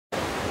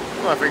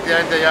Bueno,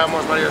 efectivamente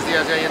llevamos varios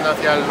días ya yendo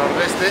hacia el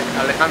nordeste,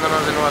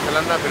 alejándonos de Nueva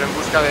Zelanda, pero en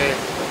busca de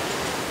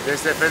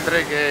este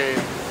centre que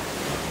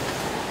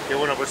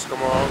bueno, pues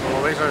como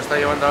veis nos está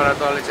llevando ahora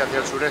toda leche hacia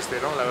el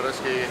sureste, ¿no? La verdad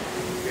es que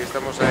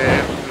estamos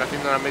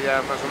haciendo una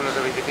media más o menos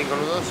de 25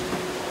 nudos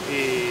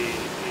y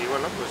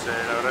bueno, pues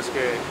la verdad es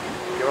que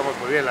vamos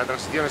muy bien. La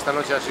transición esta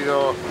noche ha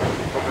sido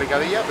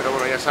complicadilla, pero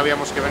bueno, ya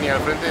sabíamos que venía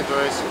al frente,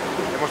 entonces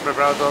hemos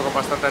preparado todo con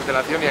bastante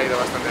antelación y ha ido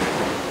bastante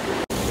bien.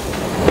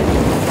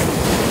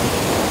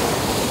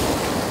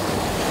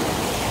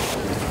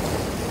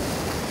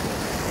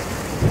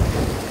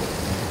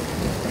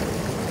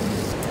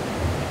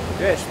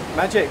 Yes,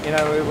 magic, you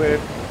know,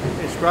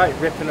 it's great,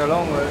 ripping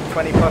along at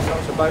 20 plus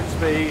knots of boat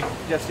speed,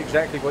 just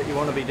exactly what you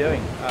want to be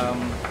doing,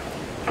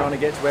 trying to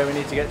get to where we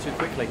need to get to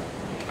quickly.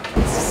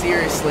 It's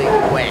seriously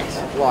wet,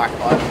 like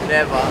I've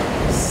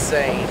never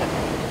seen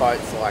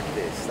boats like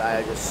this. They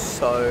are just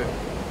so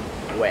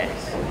wet.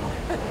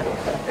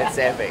 It's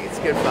epic, it's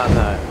good fun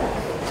though.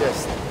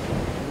 Just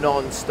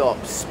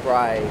non-stop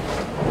spray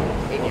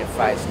in your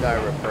face, no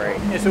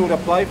reprieve. It's all to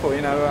play for,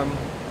 you know,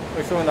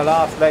 we saw in the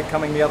last leg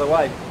coming the other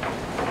way.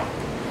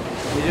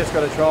 You just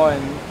got to try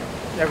and,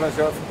 everyone's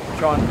got to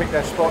try and pick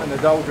their spot in the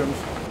doldrums.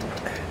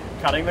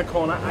 Cutting the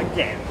corner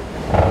again.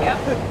 Yep,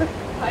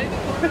 cutting the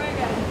corner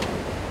again.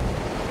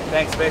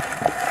 Thanks, Beth.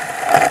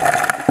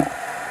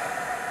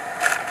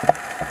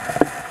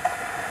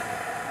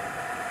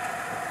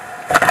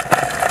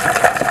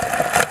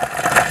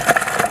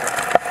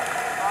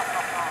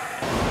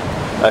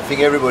 I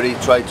think everybody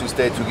tried to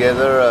stay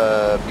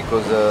together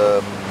because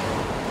the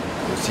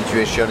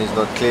situation is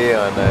not clear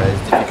and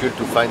it's difficult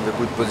to find a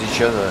good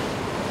position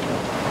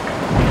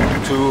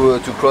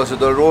to cross the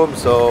doldrum,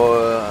 so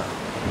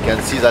you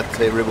can see that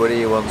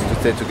everybody wants to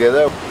stay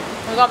together.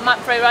 We've got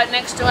Mapfre right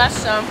next to us,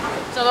 so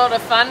it's a lot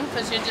of fun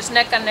because you're just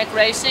neck and neck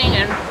racing,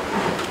 and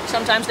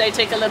sometimes they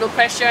take a little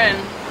pressure and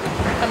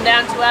come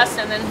down to us,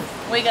 and then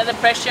we get the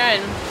pressure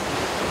and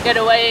get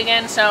away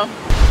again. So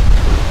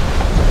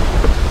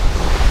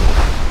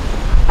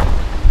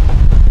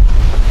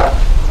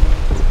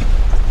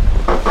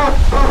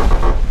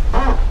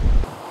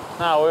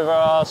no,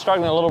 we're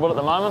struggling a little bit at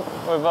the moment.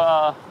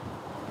 We've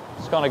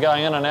just kind of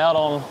going in and out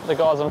on the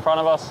guys in front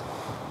of us.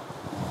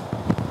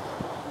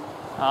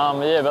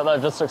 Yeah, but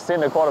they've just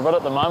extended quite a bit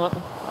at the moment.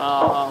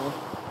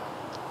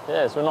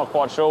 Yeah, so we're not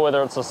quite sure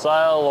whether it's a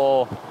sail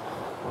or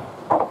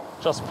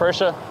just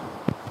pressure.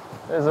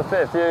 There's a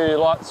fair few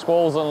light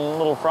squalls and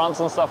little fronts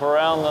and stuff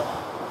around that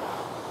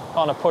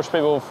kind of push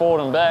people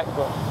forward and back,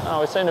 but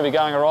we seem to be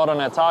going all right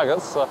on our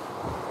targets. So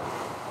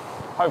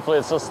hopefully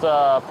it's just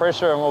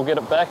pressure and we'll get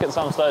it back at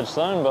some stage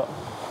soon, but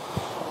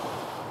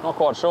not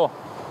quite sure.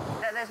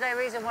 There's no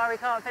reason why we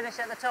can't finish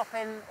at the top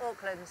in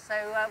Auckland, so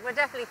we're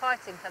definitely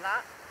fighting for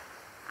that.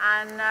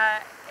 And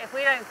if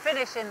we don't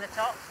finish in the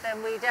top,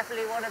 then we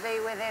definitely want to be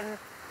within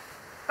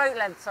boat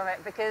lengths of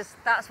it, because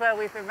that's where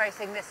we've been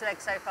racing this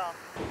leg so far.